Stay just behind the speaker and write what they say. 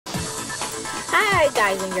Hi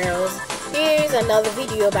guys and girls, here's another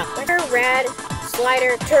video about Rad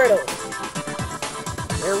Slider Turtles.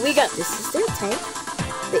 Here we go. This is their tank,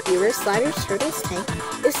 the Era Slider Turtles tank.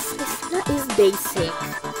 It's basic.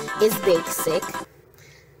 It's basic.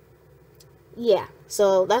 Yeah,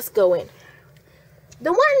 so let's go in.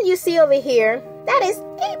 The one you see over here, that is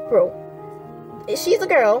April. She's a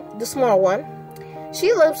girl, the small one.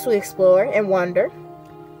 She loves to explore and wander.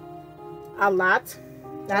 A lot.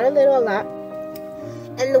 Not a little, a lot.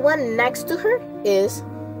 And the one next to her is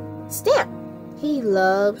Stamp. He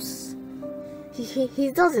loves...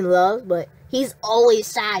 He doesn't love, but he's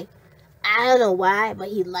always shy. I don't know why, but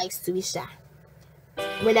he likes to be shy.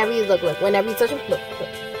 Whenever you look, whenever you touch him, look.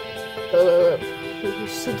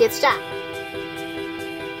 He gets shot.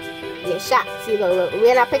 He gets shot. See, look.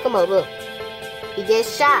 When I pick him up, look. He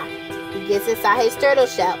gets shot. He gets inside his turtle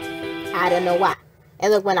shell. I don't know why.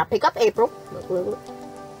 And look, when I pick up April, look.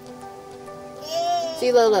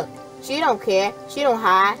 See, look. She don't care. She don't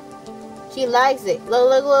hide. She likes it.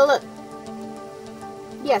 Look.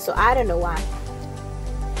 Yeah, so I don't know why.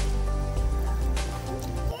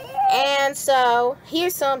 And so,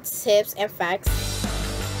 here's some tips and facts.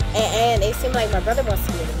 And it seems like my brother wants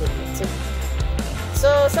to be in the video too.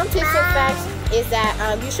 So, some tips and facts is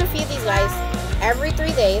that you should feed these guys every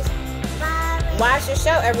 3 days. Wash your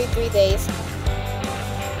shell every 3 days.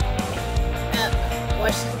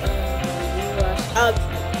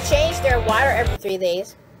 Change their water every 3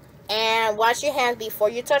 days. And wash your hands before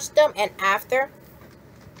you touch them and after.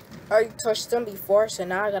 Or you touched them before, so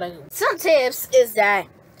now I gotta... Some tips is that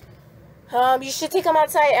you should take them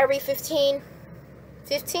outside every 15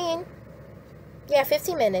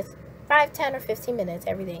 minutes. 5, 10, or 15 minutes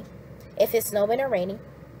every day. If it's snowing or raining,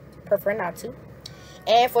 prefer not to.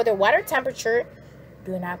 And for the water temperature,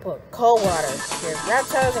 do not put cold water. Your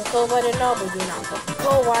reptiles and cold water, no, but do not put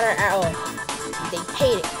cold water at all. They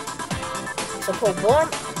hate it. So put warm,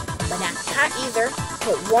 but not hot either.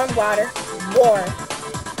 Put warm water, warm.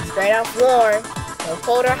 Straight off warm, no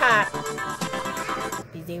cold or hot.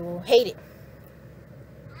 They will hate it.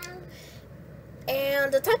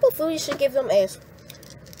 And the type of food you should give them is,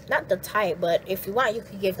 not the type, but if you want, you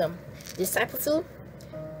could give them this type of food.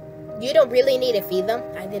 You don't really need to feed them.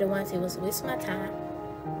 I did it once, it was a waste of my time.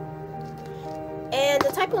 And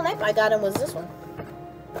the type of lamp I got him was this one.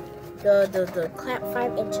 The Clamp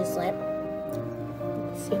 5 inches lamp.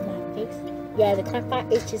 See my face? Yeah, the Clamp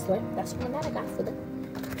 5 inches lamp. That's the one that I got for them.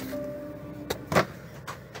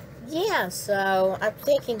 Yeah, so I'm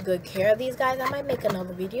taking good care of these guys. I might make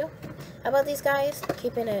another video about these guys.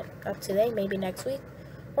 Keeping it up to date, maybe next week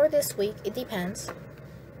or this week. It depends.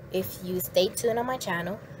 If you stay tuned on my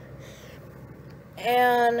channel.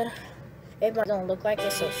 And it might don't look like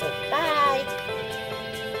this, so bye.